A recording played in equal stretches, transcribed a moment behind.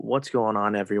What's going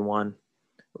on, everyone?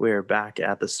 We're back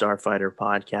at the Starfighter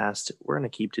podcast. We're going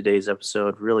to keep today's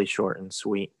episode really short and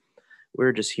sweet.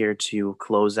 We're just here to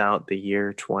close out the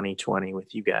year 2020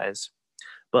 with you guys.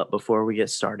 But before we get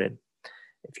started,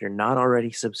 if you're not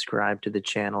already subscribed to the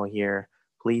channel here,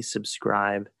 please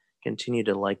subscribe. Continue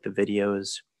to like the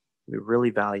videos. We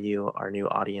really value our new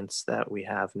audience that we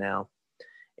have now,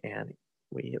 and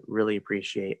we really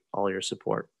appreciate all your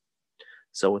support.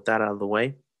 So, with that out of the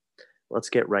way, let's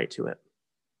get right to it.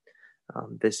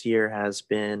 This year has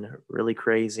been really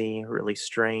crazy, really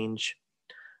strange.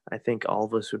 I think all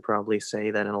of us would probably say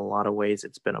that in a lot of ways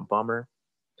it's been a bummer.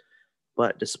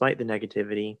 But despite the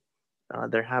negativity,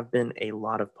 there have been a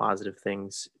lot of positive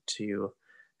things to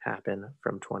happen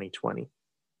from 2020.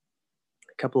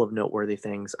 A couple of noteworthy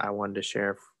things I wanted to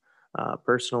share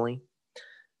personally.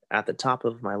 At the top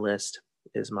of my list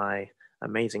is my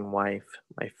amazing wife,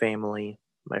 my family,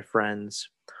 my friends,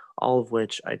 all of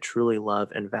which I truly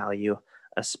love and value,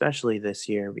 especially this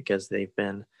year because they've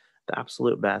been the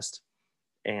absolute best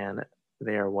and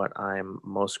they are what I'm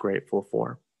most grateful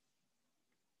for.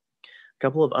 A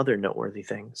couple of other noteworthy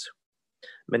things.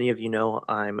 Many of you know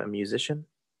I'm a musician,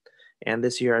 and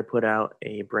this year I put out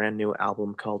a brand new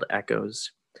album called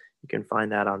Echoes. You can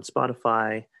find that on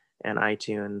Spotify and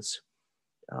iTunes.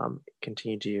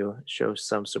 Continue to show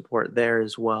some support there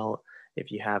as well.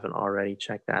 If you haven't already,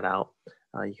 check that out.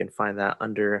 You can find that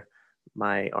under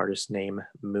my artist name,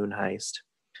 Moon Heist.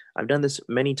 I've done this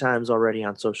many times already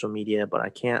on social media, but I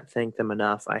can't thank them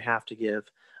enough. I have to give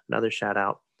another shout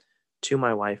out to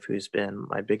my wife, who's been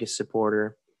my biggest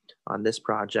supporter on this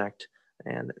project,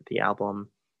 and the album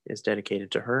is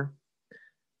dedicated to her.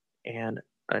 And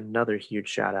another huge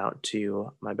shout out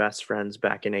to my best friends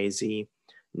back in AZ,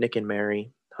 Nick and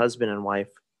Mary, husband and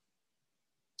wife.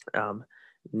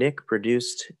 Nick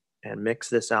produced and mixed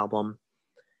this album,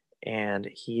 and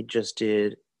he just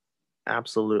did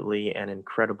absolutely an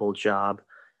incredible job.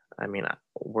 I mean,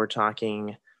 we're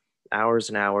talking hours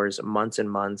and hours, months and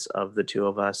months of the two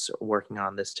of us working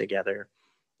on this together,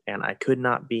 and I could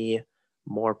not be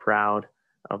more proud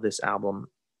of this album.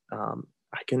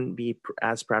 I couldn't be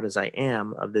as proud as I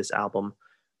am of this album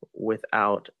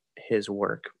without his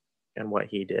work and what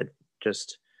he did.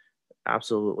 Just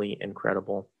absolutely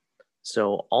incredible.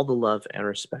 So all the love and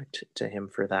respect to him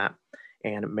for that.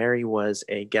 And Mary was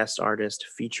a guest artist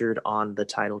featured on the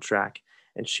title track,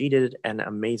 and she did an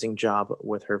amazing job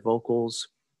with her vocals.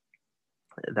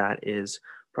 That is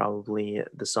probably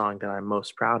the song that I'm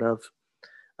most proud of,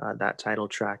 that title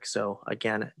track. So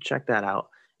again, check that out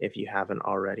if you haven't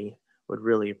already. Would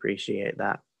really appreciate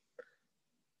that.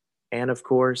 And of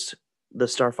course, the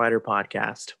Starfighter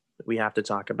podcast. We have to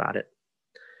talk about it.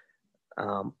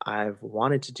 I've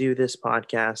wanted to do this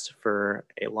podcast for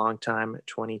a long time.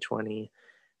 2020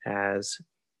 has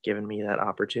given me that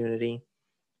opportunity,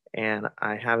 and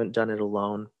I haven't done it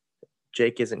alone.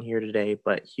 Jake isn't here today,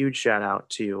 but huge shout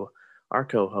out to our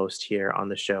co-host here on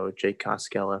the show, Jake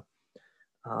Koskela.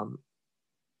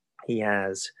 He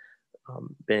has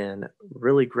been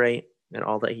really great in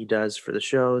all that he does for the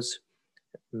shows,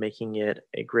 making it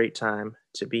a great time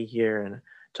to be here and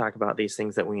talk about these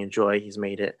things that we enjoy. He's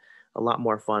made it a lot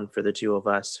more fun for the two of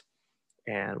us,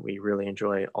 and we really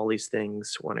enjoy all these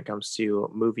things when it comes to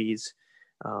movies,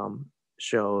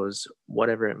 shows,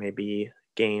 whatever it may be,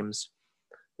 games.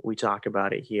 We talk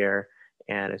about it here,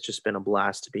 and it's just been a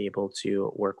blast to be able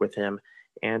to work with him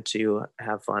and to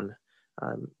have fun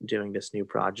doing this new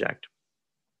project.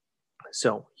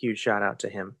 So huge shout out to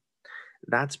him.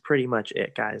 That's pretty much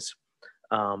it, guys.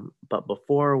 But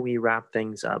before we wrap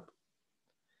things up,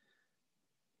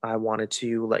 I wanted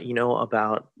to let you know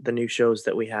about the new shows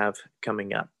that we have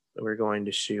coming up. We're going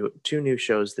to shoot 2 new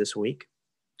shows this week.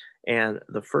 And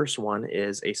the first one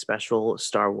is a special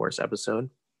Star Wars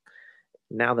episode.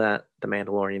 Now that The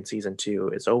Mandalorian Season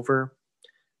 2 is over,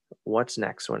 what's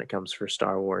next when it comes for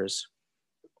Star Wars?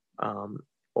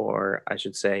 Or I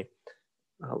should say,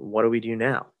 what do we do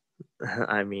now?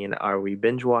 I mean, are we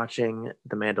binge watching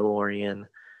The Mandalorian?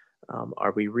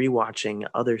 Are we rewatching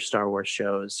other Star Wars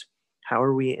shows? How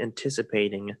are we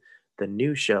anticipating the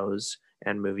new shows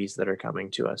and movies that are coming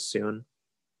to us soon?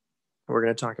 We're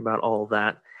going to talk about all of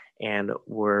that, and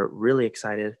we're really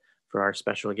excited for our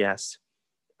special guests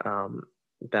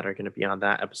that are going to be on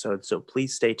that episode. So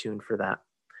please stay tuned for that.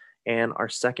 And our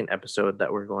second episode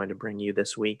that we're going to bring you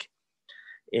this week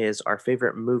is our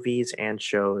favorite movies and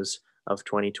shows of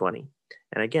 2020.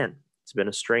 And again, it's been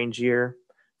a strange year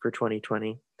for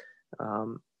 2020.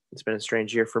 It's been a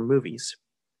strange year for movies.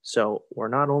 So we're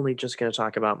not only just going to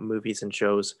talk about movies and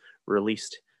shows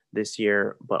released this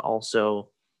year, but also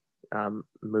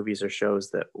movies or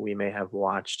shows that we may have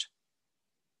watched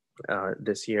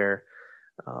this year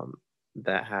um,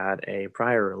 that had a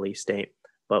prior release date,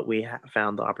 but we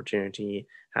found the opportunity,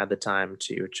 had the time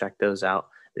to check those out.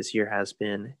 This year has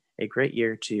been a great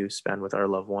year to spend with our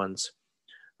loved ones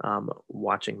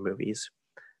watching movies.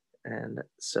 And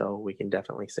so we can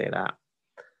definitely say that.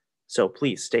 So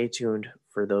please stay tuned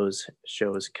for those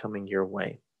shows coming your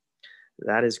way.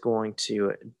 That is going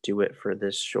to do it for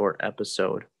this short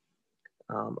episode.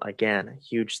 Again,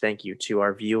 huge thank you to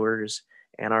our viewers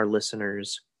and our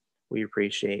listeners. We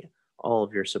appreciate all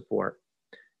of your support.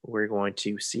 We're going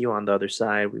to see you on the other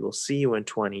side. We will see you in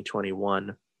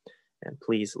 2021. And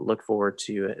please look forward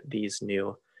to these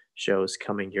new shows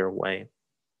coming your way.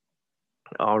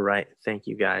 All right. Thank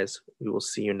you guys. We will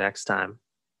see you next time.